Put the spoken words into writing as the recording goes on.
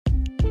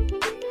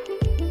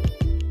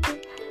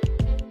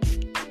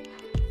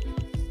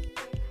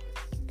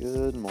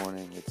Good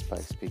morning, it's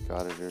Pikes Peak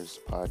Auditors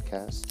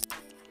podcast.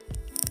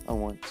 I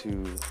want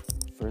to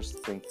first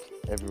thank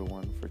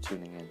everyone for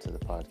tuning into the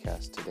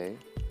podcast today.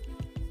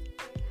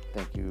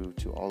 Thank you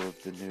to all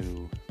of the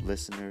new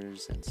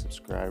listeners and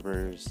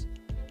subscribers,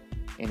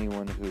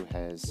 anyone who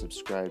has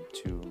subscribed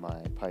to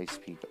my Pikes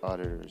Peak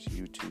Auditors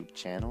YouTube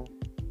channel,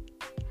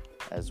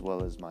 as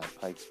well as my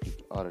Pikes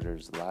Peak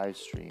Auditors live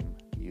stream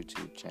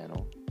YouTube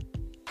channel.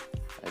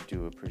 I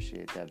do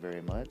appreciate that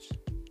very much.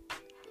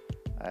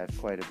 I have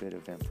quite a bit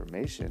of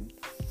information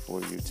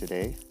for you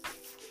today.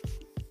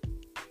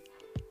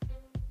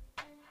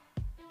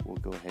 We'll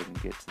go ahead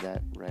and get to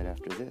that right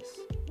after this.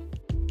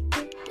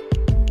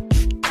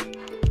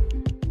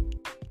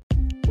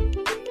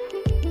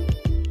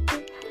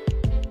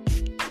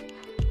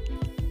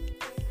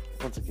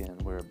 Once again,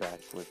 we're back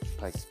with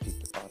Pikes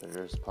Peak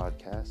Auditors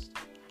podcast.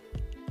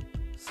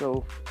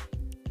 So,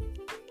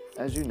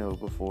 as you know,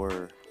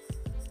 before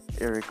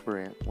Eric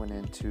Brandt went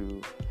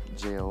into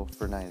jail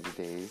for 90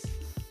 days,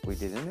 we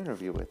did an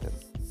interview with him.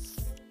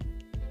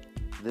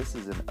 This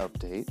is an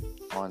update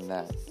on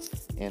that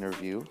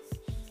interview.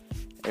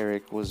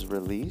 Eric was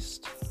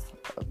released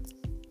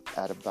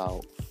at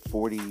about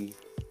 40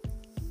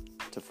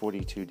 to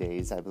 42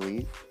 days, I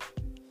believe.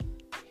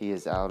 He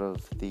is out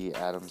of the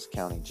Adams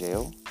County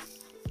Jail.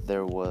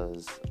 There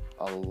was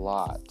a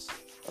lot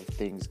of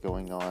things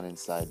going on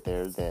inside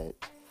there that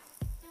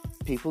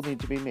people need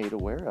to be made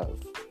aware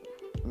of.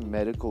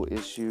 Medical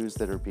issues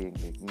that are being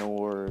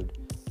ignored,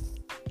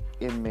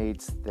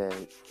 inmates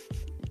that,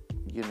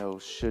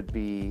 should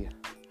be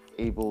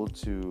able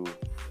to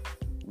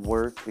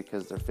work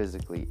because they're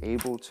physically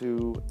able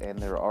to, and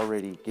they're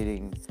already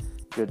getting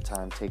good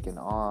time taken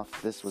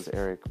off. This was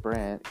Eric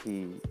Brandt.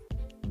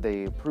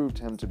 They approved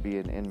him to be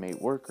an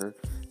inmate worker.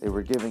 They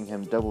were giving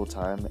him double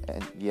time,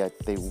 and yet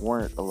they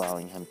weren't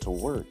allowing him to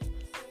work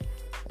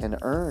and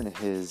earn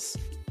his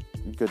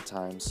good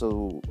time.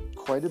 So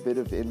quite a bit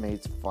of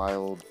inmates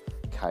filed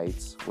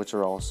kites, which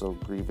are also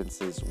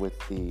grievances with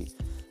the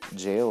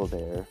jail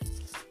there,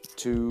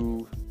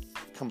 to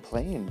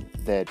complain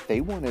that they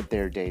wanted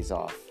their days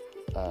off.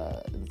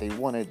 They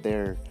wanted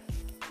their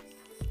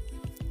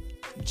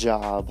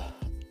job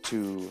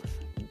to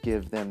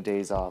give them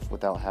days off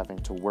without having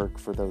to work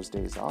for those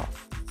days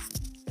off.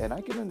 And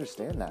I can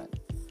understand that.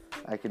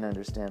 I can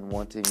understand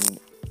wanting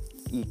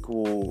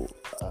equal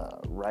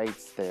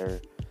rights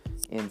there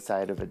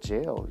inside of a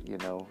jail.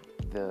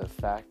 The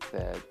fact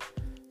that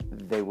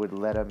they would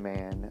let a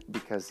man,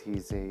 because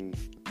he's a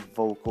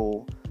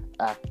vocal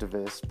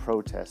activist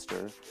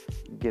protester,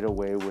 get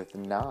away with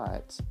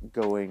not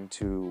going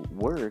to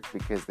work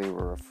because they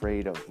were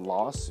afraid of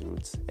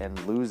lawsuits and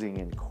losing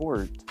in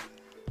court,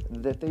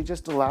 that they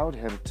just allowed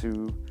him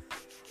to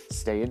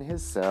stay in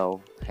his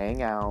cell,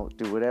 hang out,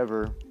 do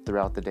whatever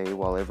throughout the day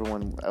while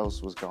everyone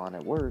else was gone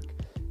at work,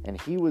 and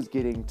he was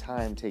getting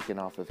time taken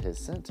off of his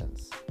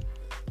sentence.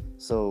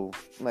 So,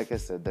 like I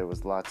said, there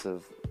was lots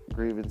of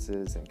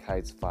grievances and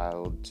kites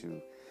filed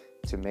to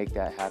make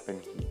that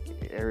happen.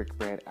 Eric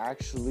Brandt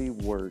actually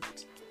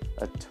worked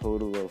a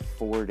total of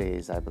 4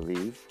 days, I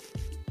believe.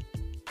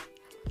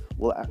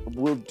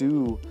 We'll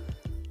do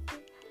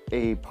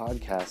a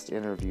podcast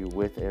interview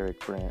with Eric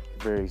Brandt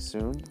very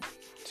soon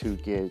to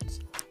get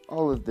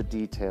all of the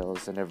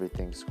details and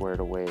everything squared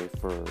away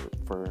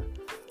for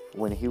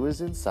when he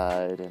was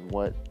inside and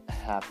what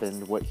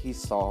happened, what he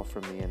saw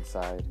from the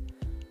inside.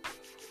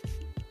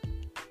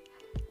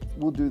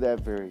 We'll do that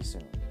very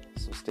soon,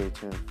 so stay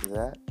tuned for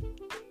that,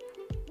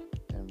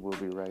 and we'll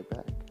be right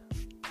back.